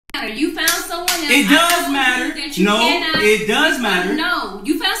matter. You found someone else. It does matter. No, it does matter. No,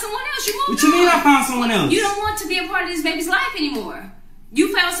 you found someone else. You moved on. What you mean I found someone else? You don't want to be a part of this baby's life anymore.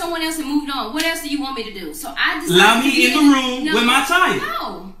 You found someone else and moved on. What else do you want me to do? So I decided allow me in the room with my child.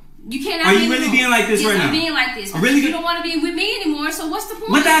 No. You cannot. Are you really being like this right now? I'm being like this. Really? You don't want to be with me anymore, so what's the point?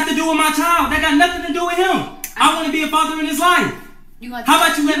 What that have to do with my child? That got nothing to do with him. I want to be a father in his life. How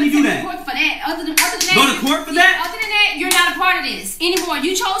about you let me do that? For that. Other than that, go to court for that? Other than that, you're not a part of this anymore.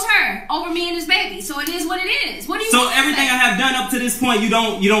 You chose her over me and this baby, so it is what it is. What do you? So everything I have done up to this point, you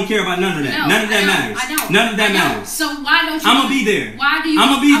don't care about none of that. No, none of that matters. I don't. None of that matters. So why don't you? I'm gonna be there. Why do you?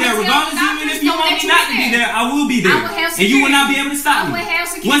 I'm gonna be there, regardless even if you want me not to be there. I will be there, and you will not be able to stop me.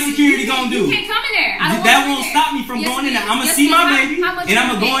 What's security gonna do? You can't come in there. That won't stop me from going in there. I'm gonna see my baby, and I'm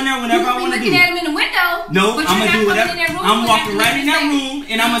gonna go in there whenever I want to do. Looking at him in the window. No, I'm gonna do whatever. I'm walking right in that room,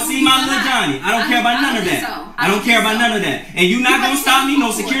 and I'm gonna see my little Johnny. I don't care about none of that. I don't care about none of that. And you not gonna stop me.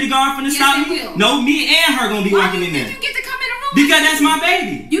 No security guard finna stop me. No, me and her gonna be walking in there. You get to come in the room because that's my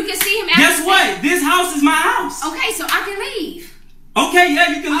baby. You can see him. Guess what? This house is my house. Okay, so I can leave. Okay,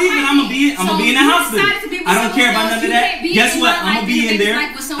 yeah, you can leave, but I'm gonna be in the house with it. I don't care about none of that. Guess what? I'm gonna be in there.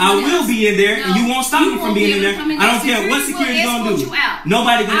 I will be in there, and you won't stop me from being in there. I don't care what security gonna do.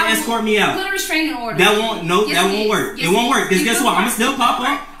 Nobody gonna escort me out. Put a restraining order. That won't. No, that won't work. It won't work. Because guess what? I'm gonna still pop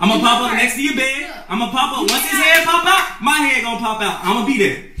up. I'm gonna pop up next to your bed. I'm gonna pop up. Once his head pop out, my head gonna pop out. I'm gonna be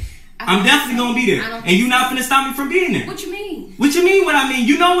there. I'm definitely gonna be there, and you not gonna stop me from being there. What you mean? What you mean? What I mean?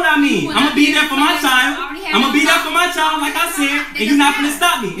 You know what I mean. I'm gonna be there for my child. I'm gonna be there for my child, like I said, and you're not gonna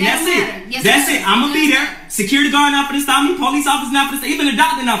stop me. And that's it. That's it. I'm gonna be there. Security guard not gonna stop me. Police officer not gonna stop me. Even the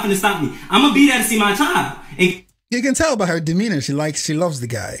doctor not gonna stop me. I'm gonna be there to see my child. And you can tell by her demeanor. She loves the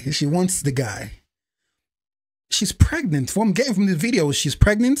guy. She wants the guy. She's pregnant. What I'm getting from this video is she's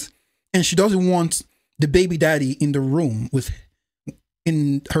pregnant, and she doesn't want the baby daddy in the room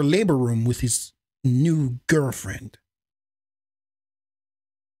in her labor room with his new girlfriend.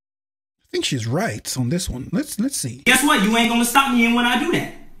 I think she's right on this one. Let's see. Guess what? You ain't gonna stop me when I do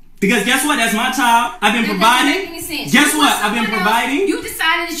that. Because guess what? That's my child. I've been providing. Guess what? I've been providing. You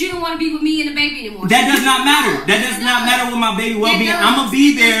decided that you don't want to be with me and the baby anymore. That does not matter. That does not matter with my baby well-being. I'm gonna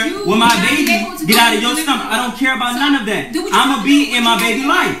be there with my baby. Get out of your stomach. I don't care about none of that. I'm gonna be in my baby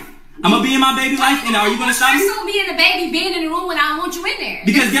life. I'm gonna be in my baby life, and are you gonna stop me? Stress on me and the baby being in the room when I don't want you in there.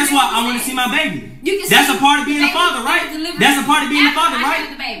 Because guess what? I want to see my baby. That's a part of being a father, right? That's a part of being a father, right?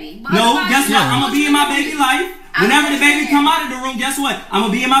 No, guess what? I'm gonna be in my baby life. Whenever the baby come out of the room, guess what? I'm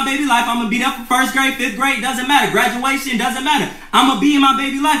gonna be in my baby life. I'm gonna be there for 1st grade, 5th grade, doesn't matter. Graduation, doesn't matter. I'm gonna be in my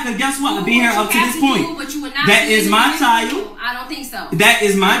baby life, because guess what? I've been here up to this point. That is my child. I don't think so. That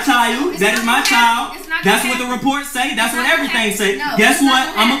is my child. That is my child. That's what the reports say. That's what everything say. Guess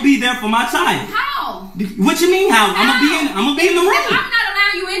what? I'm gonna be there for my child. How? What you mean how? I'm gonna be in the room. I'm not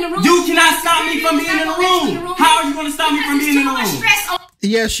allowing you in the room. You cannot stop me from being in the room. How are you gonna stop me from being in the room?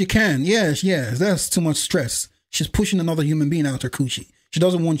 Yes, she can. Yes. That's too much stress. She's pushing another human being out her coochie. She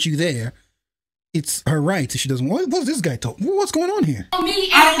doesn't want you there. It's her right if she doesn't. What's this guy talking? What's going on here? I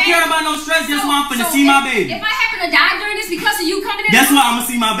don't care about no stress. That's why I'm finna see my baby. If I happen to die during this because of you coming in, that's why I'm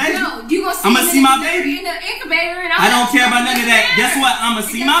gonna see my baby. No, you gonna see I'm gonna see my baby in the incubator, and I don't care about none of that. Guess what? I'm gonna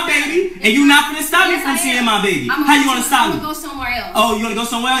see my baby, and you not gonna stop me from seeing my baby. How you gonna stop me? I'm gonna go somewhere else. Oh, you wanna go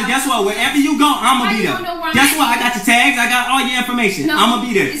somewhere else? Guess what? Wherever you go, I'm gonna be there. Guess what? I got your tags. I got all your information. I'm gonna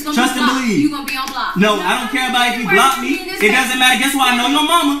be there. Trust and believe. You gonna be on block? No, I don't care about if you block me. It doesn't matter. Guess what? I know your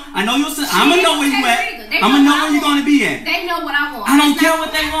mama. I know your sister. I'm gonna know where you at. I'm gonna know where you're gonna be at. They know what I want. I don't care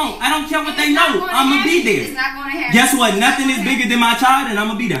what they want. I don't care what they know. I'm gonna be there. It's not gonna happen. Guess what? Nothing is bigger than my child, and I'm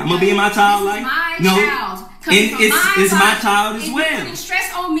gonna be there. I'm gonna be in my child life. No, and it's my child as well. Putting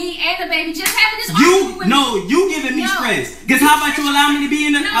stress on me and the baby. Just having this. You giving me stress. Because how about you allow me to be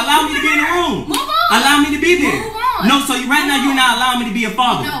in the room? Move on. Allow me to be there. Move on. No, so right now you're not allowing me to be a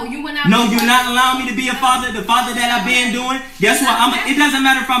father. No, you will not. No, you're not allowing me to be a father. The father that I've been doing. Guess what? It doesn't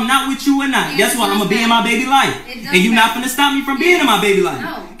matter if I'm not with you or not. Guess what? I'm gonna be in my baby life, and you're not gonna stop me from being in my baby life.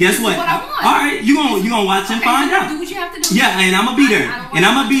 Guess what? All right, you gonna watch and find out. Do what you have to do. Yeah, and I'm gonna be there, and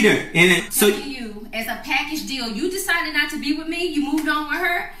I'm gonna be there, and so. As a package deal, you decided not to be with me. You moved on with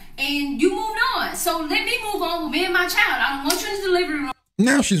her, and you moved on. So let me move on with me and my child. I don't want you in the delivery room.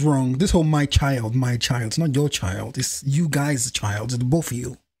 Now she's wrong. This whole my child. It's not your child. It's you guys' child. It's the both of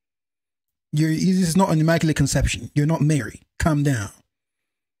you. This is not an immaculate conception. You're not Mary. Calm down.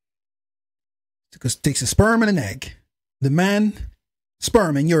 Because it takes a sperm and an egg. The man,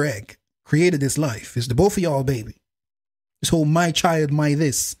 sperm and your egg created this life. It's the both of y'all, baby. This whole my child, my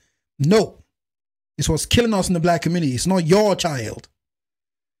this. No. It's what's killing us in the black community. It's not your child.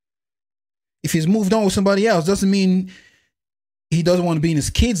 If he's moved on with somebody else, doesn't mean He doesn't want to be in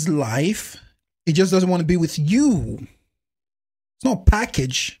his kid's life. He just doesn't want to be with you. It's not a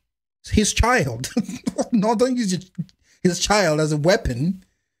package. It's his child. No, don't use his child as a weapon.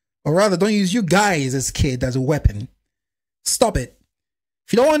 Or rather, don't use you guys as kid as a weapon. Stop it.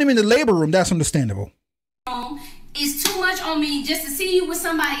 If you don't want him in the labor room, that's understandable. It's too much on me just to see you with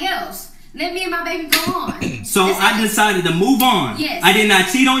somebody else. Let me and my baby go on. So I decided to move on. Yes. I did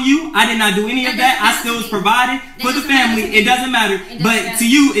not cheat on you. I did not do any of that. I still was provided for the family. It doesn't matter. But to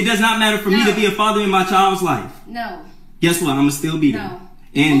you, it does not matter for me to be a father in my child's life. No. Guess what? I'm going to still be there. No.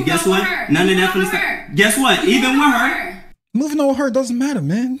 And guess what? None of that for the Guess what? Even with her. Moving on with her doesn't matter,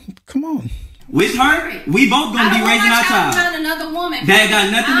 man. Come on. With her, we both going to be raising our child. Another woman. That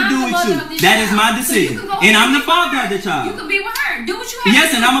got nothing to do with you. That is my decision. And I'm the father of the child. You can be with her. Do what you have.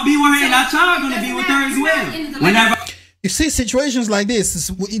 Yes, and I'm going to be with her, and our child going to be with her as well. Whenever. You see, situations like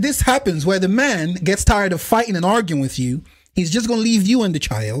this happens where the man gets tired of fighting and arguing with you. He's just going to leave you and the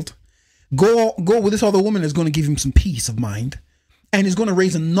child. Go with this other woman that's going to give him some peace of mind. And he's going to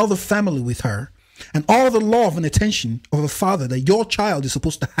raise another family with her. And all the love and attention of a father that your child is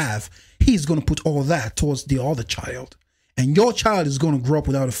supposed to have, he's going to put all that towards the other child. And your child is going to grow up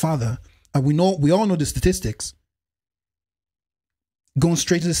without a father. And we all know the statistics. Going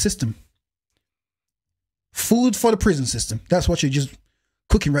straight to the system. Food for the prison system. That's what you're just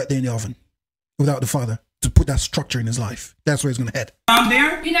cooking right there in the oven. Without the father to put that structure in his life. That's where he's going to head. I'm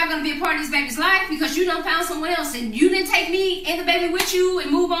there. You're not going to be a part of this baby's life because you done found someone else. And you didn't take me and the baby with you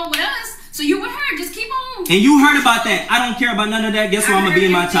and move on with us. So you with her, just keep on. And you heard about that. I don't care about none of that. Guess what? I'm going to be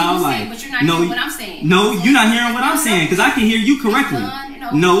in my child's life. But you're not hearing what I'm saying. No, you're not hearing what I'm saying because I can hear you correctly.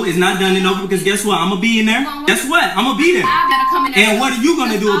 No, it's not done and over because guess what? I'm going to be in there. Guess what? I'm going to be there. And what are you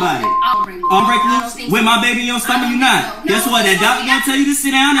going to do about it? I'll break loose with my baby in your stomach, you not. Guess what? That doctor going to tell you to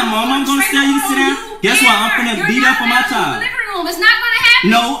sit down and mama going to tell you to sit down. Guess what? I'm going to be there for my child. It's not going to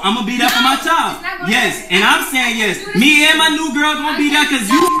happen. No, I'm going to be there for my child. Yes, and I'm saying yes. Me and my new girl going to be there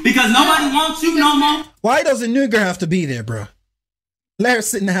because nobody wants you no more. Why does the new girl have to be there, bro? Let her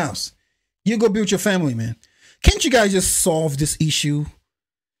sit in the house. You go be with your family, man. Can't you guys just solve this issue?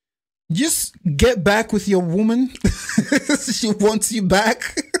 Just get back with your woman. She wants you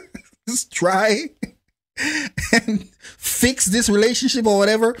back. Just try and fix this relationship or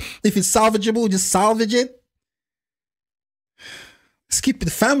whatever. If it's salvageable, just salvage it. Let's keep the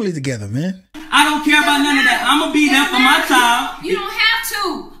family together, man. I don't care about none of that. I'm going to be there for my child. You don't have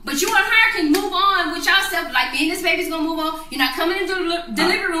to. But you and her can move on with yourself. Like me and this baby's going to move on. You're not coming into the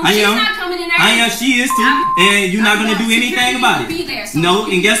delivery room. She's not coming in there. I am. She is too. And you're not going to do anything about it. No,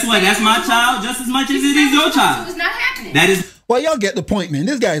 and guess what? That's my child just as much as it is your child. It's not happening. That is. Well, y'all get the point, man.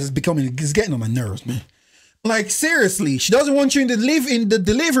 This guy is getting on my nerves, man. Like, seriously, she doesn't want you to live in the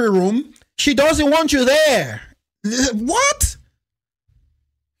delivery room. She doesn't want you there. What?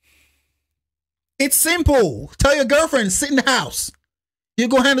 It's simple. Tell your girlfriend, sit in the house. You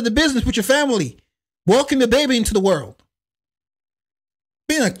go handle the business with your family. Welcome the baby into the world.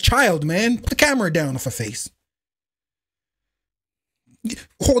 Being a child, man. Put the camera down off her face.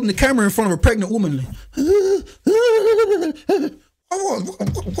 Holding the camera in front of a pregnant woman.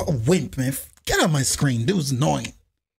 What a wimp, man. Get out of my screen. It was annoying.